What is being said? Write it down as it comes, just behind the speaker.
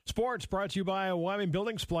Sports brought to you by Wyoming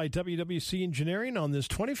Building Supply, WWC Engineering on this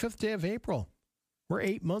 25th day of April. We're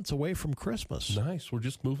 8 months away from Christmas. Nice. We're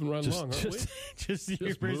just moving right along, aren't we? Just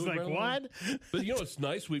everybody's like, right what? But, it's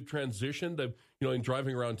nice. We've transitioned, in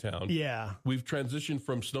driving around town. Yeah. We've transitioned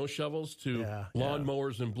from snow shovels to lawn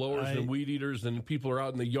mowers and blowers and weed eaters, and people are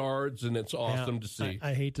out in the yards, and it's awesome to see.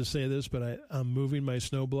 I hate to say this, but I'm moving my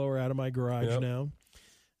snowblower out of my garage now.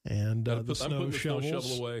 And the snow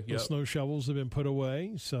shovels away. The snow shovels have been put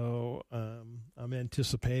away, so I'm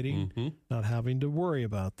anticipating not having to worry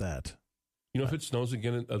about that. If it snows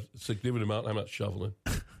again a significant amount, I'm not shoveling.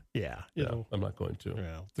 I'm not going to.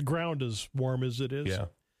 Yeah. The ground is warm as it is. Yeah.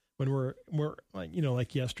 When we're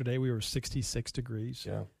like yesterday, we were 66 degrees.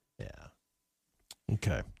 Yeah. Yeah.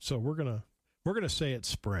 Okay. So we're gonna say it's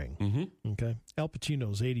spring. Mm-hmm. Okay. Al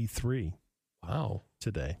Pacino's 83. Wow.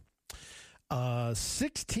 Today.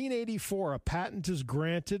 1684, a patent is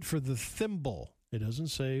granted for the thimble. It doesn't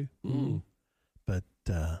say who, but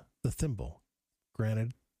the thimble.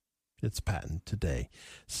 Granted its patent today.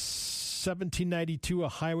 1792, a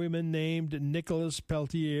highwayman named Nicolas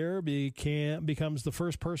Peltier becomes the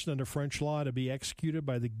first person under French law to be executed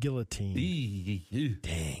by the guillotine.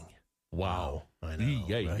 Dang. Wow. I know,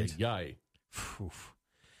 right? Yay.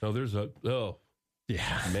 No, there's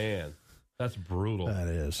man, that's brutal. That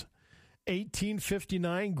is.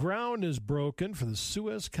 1859, ground is broken for the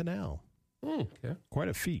Suez Canal. Okay. Quite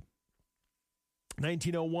a feat.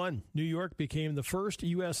 1901, New York became the first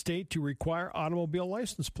U.S. state to require automobile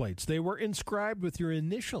license plates. They were inscribed with your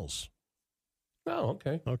initials. Oh,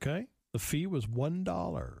 okay. Okay. The fee was $1.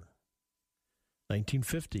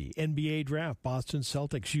 1950, NBA draft. Boston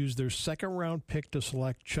Celtics used their second-round pick to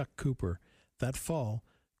select Chuck Cooper. That fall,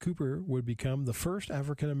 Cooper would become the first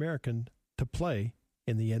African-American to play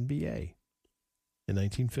in the NBA in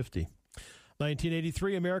 1950.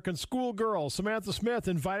 1983, American schoolgirl Samantha Smith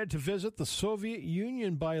invited to visit the Soviet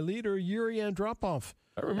Union by leader Yuri Andropov.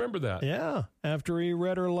 I remember that. Yeah. After he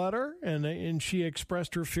read her letter and she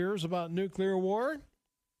expressed her fears about nuclear war,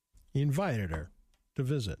 he invited her to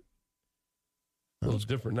visit. Well, it's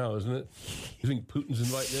different now, isn't it? You think Putin's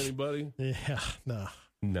inviting anybody? Yeah, no.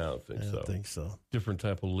 No, I don't think so. I don't think so. Different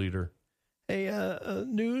type of leader. Hey,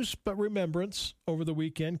 news but remembrance over the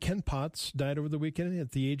weekend. Ken Potts died over the weekend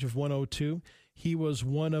at the age of 102. He was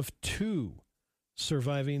one of two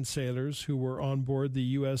surviving sailors who were on board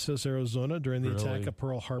the USS Arizona during the attack at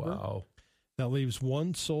Pearl Harbor. Wow. That leaves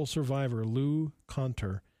one sole survivor, Lou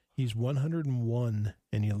Conter. He's 101,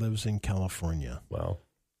 and he lives in California. Wow.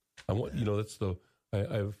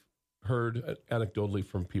 I've heard anecdotally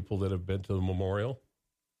from people that have been to the memorial.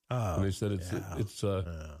 And they said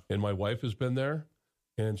and my wife has been there,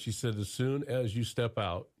 and she said as soon as you step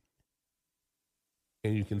out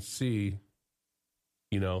and you can see,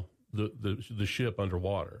 the ship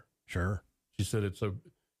underwater. Sure. She said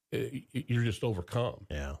you're just overcome.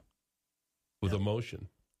 Yeah. With emotion.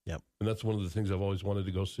 Yep. And that's one of the things I've always wanted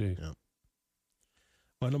to go see. Yep.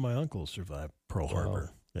 One of my uncles survived Pearl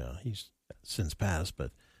Harbor. Yeah, he's since passed,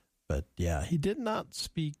 but yeah, he did not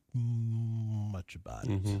speak much about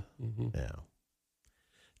it. Yeah.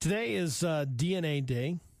 Today is DNA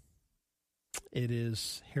Day. It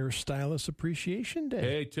is Hairstylist Appreciation Day.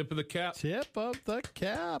 Hey, tip of the cap. Tip of the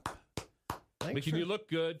cap. Making you look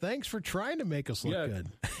good. Thank for trying to make us look good.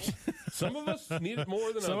 Some of us need it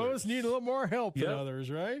more than others. Some of us need a little more help than others,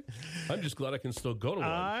 right? I'm just glad I can still go to one.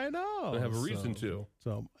 I know. I have a reason to.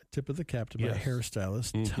 So, tip of the cap to my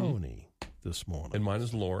hairstylist, Tony, this morning. And mine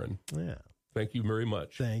is Lauren. Yeah. Thank you very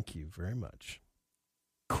much. Thank you very much.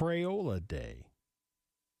 Crayola Day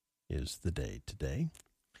is the day today.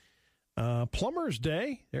 Plumber's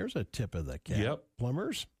Day. There's a tip of the cap. Yep.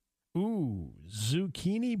 Plumbers. Ooh,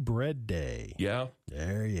 Zucchini Bread Day. Yeah.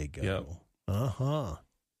 There you go. Yep. Uh-huh.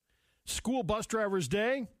 School Bus Drivers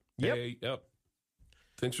Day. Yep. Hey, yep.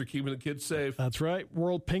 Thanks for keeping the kids safe. That's right.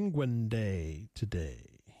 World Penguin Day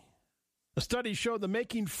today. A study showed that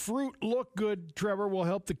making fruit look good, Trevor, will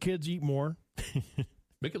help the kids eat more.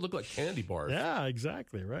 Make it look like candy bars. Yeah,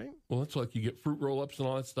 exactly, right? Well, it's like you get fruit roll-ups and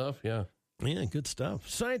all that stuff. Yeah. Yeah, good stuff.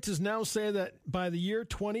 Scientists now say that by the year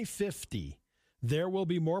 2050, there will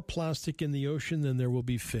be more plastic in the ocean than there will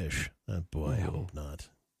be fish. Oh, boy, I hope not.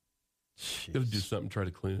 You got to do something, try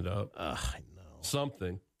to clean it up. I know.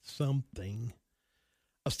 Something.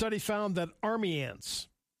 A study found that army ants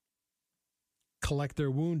collect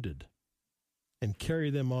their wounded and carry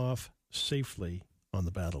them off safely on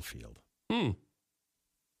the battlefield. I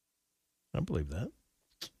believe that.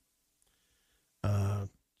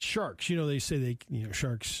 Sharks, they say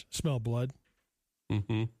sharks smell blood.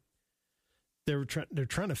 Mm-hmm. They're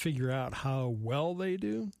trying to figure out how well they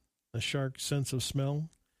do, the shark's sense of smell.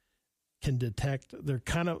 can detect, they're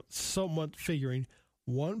kind of somewhat figuring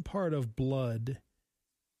 1 part of blood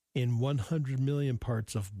in 100 million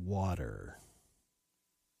parts of water.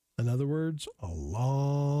 In other words, a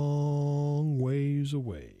long ways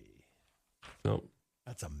away. No.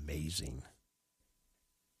 That's amazing.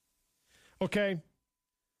 Okay.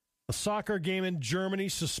 A soccer game in Germany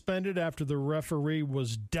suspended after the referee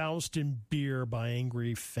was doused in beer by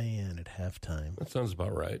angry fan at halftime. That sounds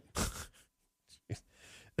about right.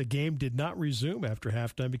 The game did not resume after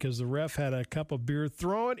halftime because the ref had a cup of beer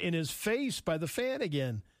thrown in his face by the fan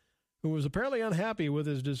again, who was apparently unhappy with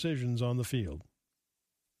his decisions on the field.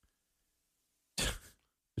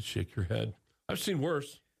 Shake your head. I've seen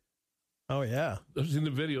worse. Oh, yeah. I've seen the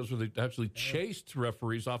videos where they actually chased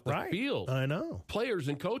referees off the field. I know. Players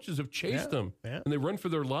and coaches have chased them, and they run for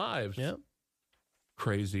their lives. Yeah.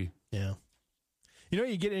 Crazy. Yeah. You know,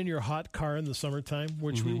 you get in your hot car in the summertime,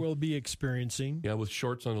 which we will be experiencing. Yeah, with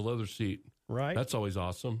shorts on a leather seat. Right. That's always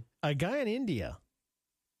awesome. A guy in India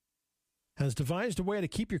has devised a way to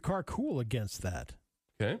keep your car cool against that.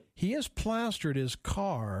 Okay. He has plastered his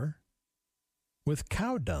car with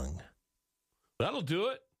cow dung. That'll do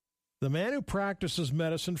it. The man who practices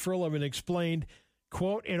medicine for a living explained,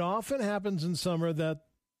 quote, "It often happens in summer that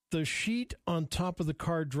the sheet on top of the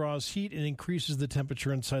car draws heat and increases the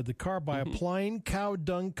temperature inside the car. By applying cow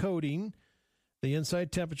dung coating, the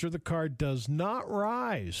inside temperature of the car does not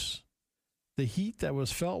rise. The heat that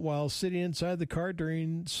was felt while sitting inside the car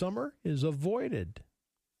during summer is avoided."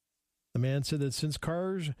 The man said that since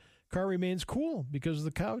car remains cool because of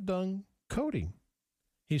the cow dung coating.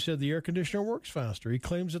 He said the air conditioner works faster. He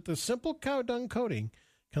claims that the simple cow dung coating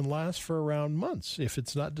can last for around months if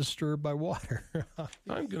it's not disturbed by water.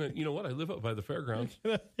 I'm going to, you know what? I live up by the fairgrounds.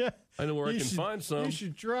 Yeah. I know where I can find some. You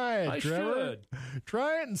should try it, Trevor.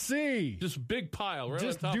 Try it and see. Just a big pile right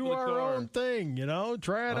Just on top of the car. do our own thing, you know?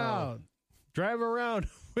 Try it out. Drive around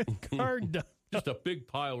with car dung. Just a big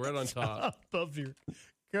pile right on top of your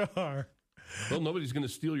car. Well, nobody's going to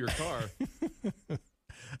steal your car.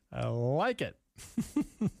 I like it.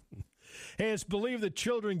 Hey, it's believed that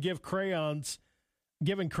children given crayons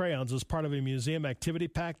as part of a museum activity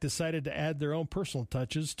pack decided to add their own personal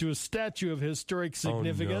touches to a statue of historic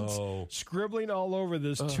significance, scribbling all over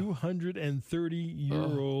this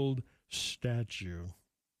 230-year-old statue.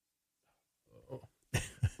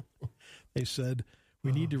 They said,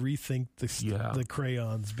 we need to rethink the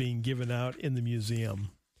crayons being given out in the museum.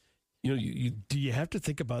 You know, do you have to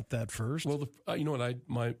think about that first? Well, you know what?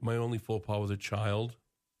 My only faux pas was a child.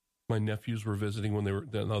 My nephews were visiting when they're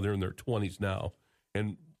in their 20s now,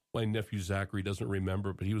 and my nephew Zachary doesn't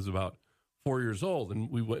remember, but he was about 4 years old, and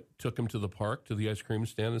we took him to the park, to the ice cream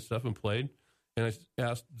stand and stuff, and played. And I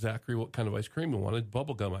asked Zachary what kind of ice cream he wanted.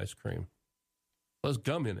 Bubblegum ice cream. There's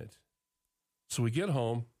gum in it. So we get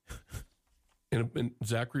home, and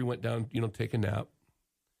Zachary went down, take a nap.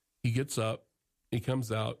 He gets up. He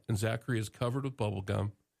comes out, and Zachary is covered with bubble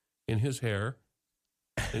gum in his hair,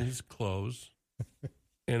 in his clothes,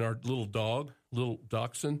 and our little dog, little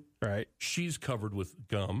dachshund, right? She's covered with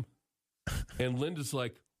gum. And Linda's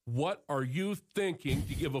like, "What are you thinking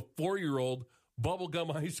to give a 4-year-old bubble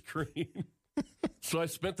gum ice cream?" So I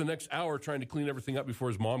spent the next hour trying to clean everything up before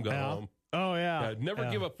his mom got home. Oh, yeah.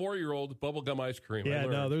 Never give a 4-year-old bubblegum ice cream. Yeah,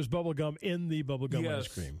 no, there's bubblegum in the bubblegum ice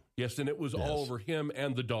cream. Yes, and it was all over him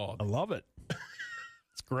and the dog. I love it.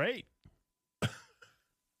 It's great.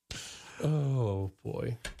 Oh,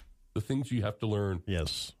 boy. The things you have to learn.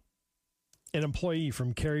 Yes. An employee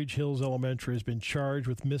from Carriage Hills Elementary has been charged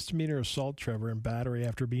with misdemeanor assault, Trevor, and battery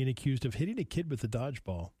after being accused of hitting a kid with a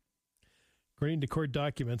dodgeball. According to court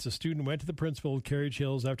documents, a student went to the principal of Carriage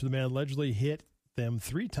Hills after the man allegedly hit them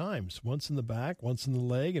 3 times, once in the back, once in the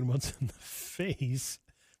leg, and once in the face,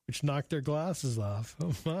 which knocked their glasses off.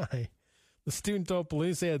 Oh, my. The student told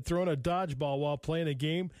police they had thrown a dodgeball while playing a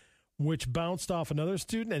game, which bounced off another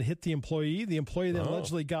student and hit the employee. The employee then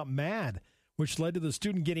allegedly got mad, which led to the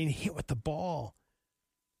student getting hit with the ball.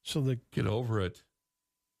 So get over it.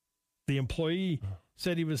 The employee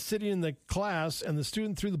said he was sitting in the class and the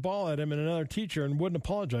student threw the ball at him and another teacher and wouldn't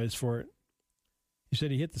apologize for it. He said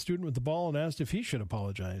he hit the student with the ball and asked if he should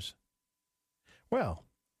apologize. Well,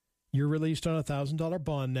 you're released on a $1,000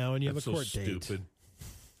 bond now and you have a court date. Stupid.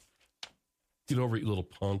 Get over it, you little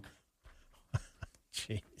punk.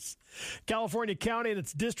 Jeez. California County and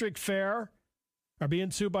its district fair are being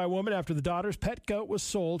sued by a woman after the daughter's pet goat was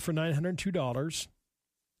sold for $902.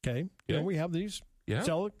 Okay. Yeah. And we have these. Yeah.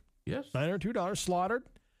 Sell it. Yes. $902 slaughtered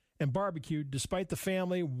and barbecued despite the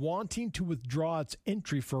family wanting to withdraw its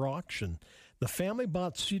entry for auction. The family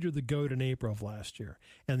bought Cedar the goat in April of last year,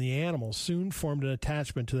 and the animal soon formed an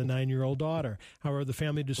attachment to the 9-year-old daughter. However, the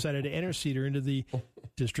family decided to enter Cedar into the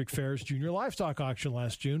District Fair's junior livestock auction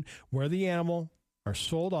last June, where the animal are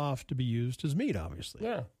sold off to be used as meat, obviously.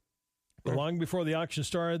 Yeah. But long before the auction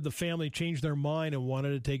started, the family changed their mind and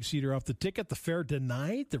wanted to take Cedar off the ticket. The fair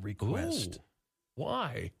denied the request. Ooh,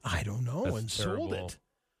 why? I don't know, That's and terrible. sold it.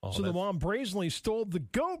 Oh, So the mom brazenly stole the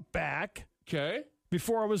goat back. Okay.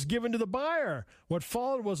 Before it was given to the buyer. What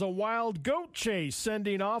followed was a wild goat chase,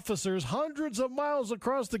 sending officers hundreds of miles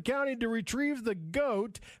across the county to retrieve the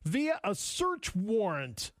goat via a search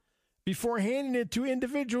warrant before handing it to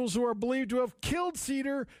individuals who are believed to have killed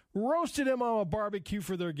Cedar, roasted him on a barbecue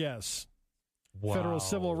for their guests. Wow. Federal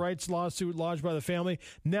civil rights lawsuit lodged by the family,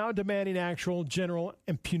 now demanding actual, general,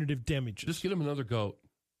 and punitive damages. Just get him another goat.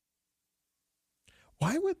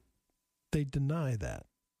 Why would they deny that?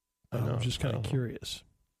 I'm just kind of curious.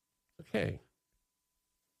 Okay.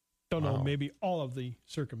 Don't know, maybe all of the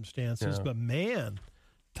circumstances, but man,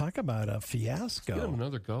 talk about a fiasco. Get him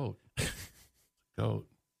another goat. Goat.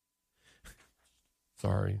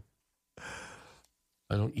 Sorry.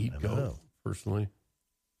 I don't eat goat, personally.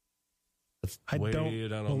 That's I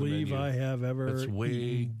don't believe I have ever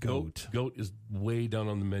eaten goat. Goat is way down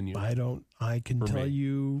on the menu. I can tell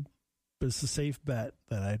you, it's a safe bet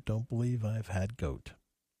that I don't believe I've had goat.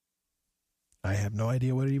 I have no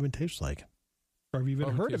idea what it even tastes like. Or have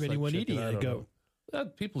even heard of anyone eating a goat.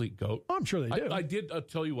 People eat goat. Oh, I'm sure they do. I did. I'll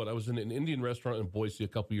tell you what. I was in an Indian restaurant in Boise a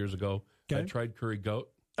couple years ago. Okay. I tried curry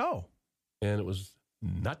goat. Oh. And it was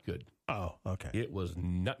not good. Oh, okay. It was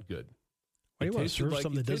not good. Why do you want to serve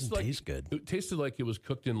something that doesn't taste good? It tasted like it was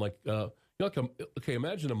cooked in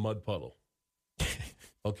imagine a mud puddle.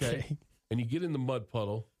 Okay? And you get in the mud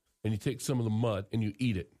puddle and you take some of the mud and you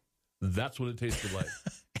eat it. That's what it tasted like.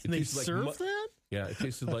 And they serve that? Yeah, it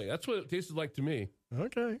tasted like, that's what it tasted like to me.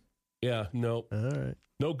 Okay. Yeah, no. All right.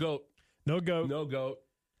 No goat. No goat. No goat.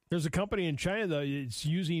 There's a company in China, though, it's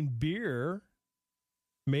using beer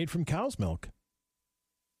made from cow's milk.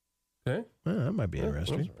 Okay. That might be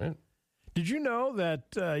interesting. Right. Did you know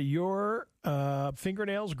that your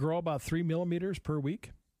fingernails grow about 3 millimeters per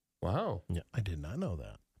week? Wow. Yeah, I did not know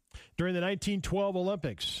that. During the 1912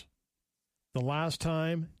 Olympics, the last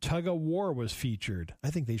time tug of war was featured. I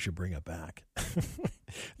think they should bring it back.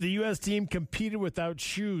 The U.S. team competed without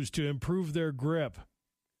shoes to improve their grip.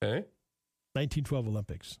 Okay. 1912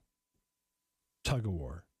 Olympics. Tug of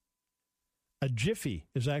war. A jiffy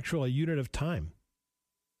is actually a unit of time,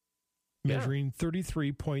 measuring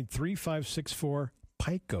 33.3564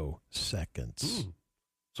 picoseconds.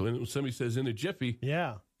 So when somebody says in a jiffy,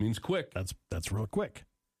 means quick. That's real quick.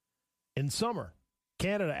 In summer,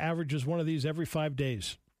 Canada averages one of these every 5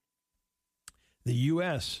 days. The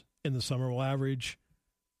U.S. in the summer will average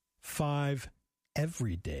 5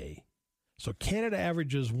 every day. So Canada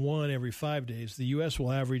averages 1 every 5 days. The U.S.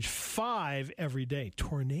 will average 5 every day.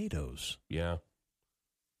 Tornadoes. Yeah.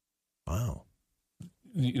 Wow.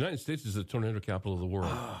 The United States is the tornado capital of the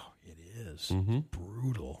world. Oh, it is.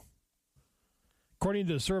 Brutal. According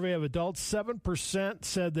to a survey of adults, 7%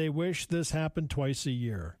 said they wish this happened twice a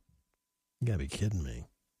year. You got to be kidding me.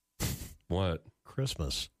 What?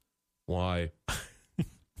 Christmas. Why?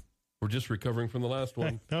 We're just recovering from the last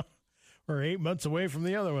one. We're 8 months away from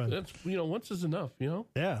the other one. That's, once is enough,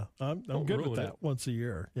 Yeah, I'm good with that. Once a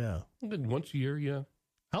year, yeah. Once a year, yeah.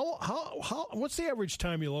 How? What's the average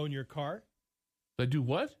time you'll own your car? I do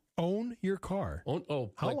what? Own your car.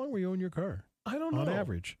 How long will you own your car? I don't know. On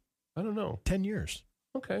average. I don't know. 10 years.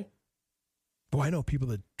 Okay. Boy, I know people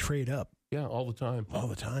that trade up. Yeah, all the time. All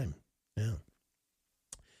the time. Yeah.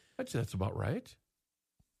 I'd say that's about right.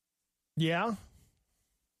 Yeah.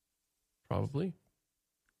 Probably.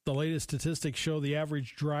 The latest statistics show the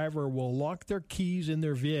average driver will lock their keys in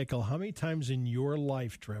their vehicle. How many times in your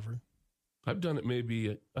life, Trevor? I've done it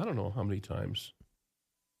maybe, I don't know how many times.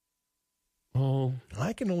 Oh,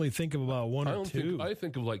 I can only think of about one or two. I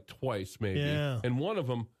think of like twice maybe. Yeah. And one of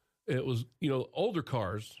them, it was, older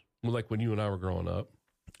cars, like when you and I were growing up.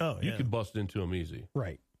 Oh, yeah. You could bust into them easy.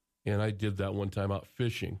 Right. And I did that one time out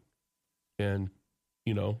fishing and,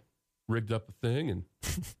 rigged up a thing and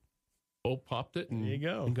popped it. And, there you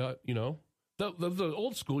go. And got, the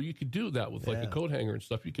old school, you could do that with like a coat hanger and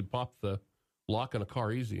stuff. You could pop the lock on a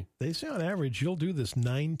car easy. They say on average, you'll do this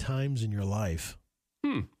 9 times in your life.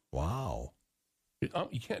 Wow.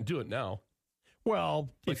 You can't do it now.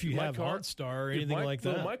 Well, if you have OnStar or anything like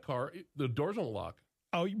that. No, my car, the doors won't lock.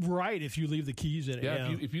 Oh, right. If you leave the keys in it.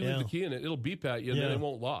 Yeah, if you leave the key in it, it'll beep at you and then it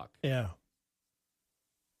won't lock. Yeah.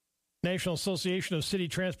 National Association of City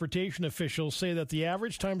Transportation officials say that the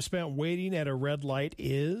average time spent waiting at a red light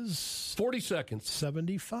is 40 seconds.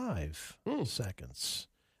 75 seconds,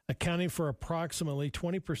 accounting for approximately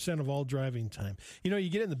 20% of all driving time. You know, you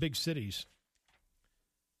get in the big cities,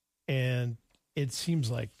 and it seems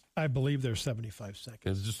like, I believe there's 75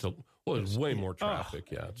 seconds. It's just there's way more traffic.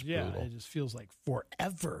 It's brutal. It just feels like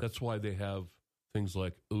forever. That's why they have things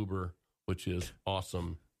like Uber, which is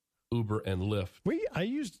awesome. Uber and Lyft. We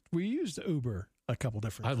used Uber a couple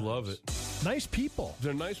different times. I love it. Nice people.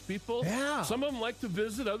 They're nice people. Yeah. Some of them like to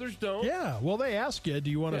visit, others don't. Yeah. Well, they ask you, do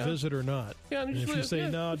you want to visit or not? Yeah. And if you say,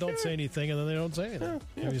 no, don't say anything, and then they don't say anything.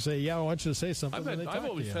 If you say, yeah, I want you to say something, I've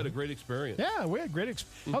always had a great experience. Yeah, we had great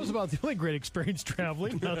I was about the only great experience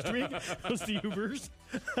traveling last week was the Ubers.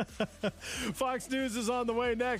 Fox News is on the way next.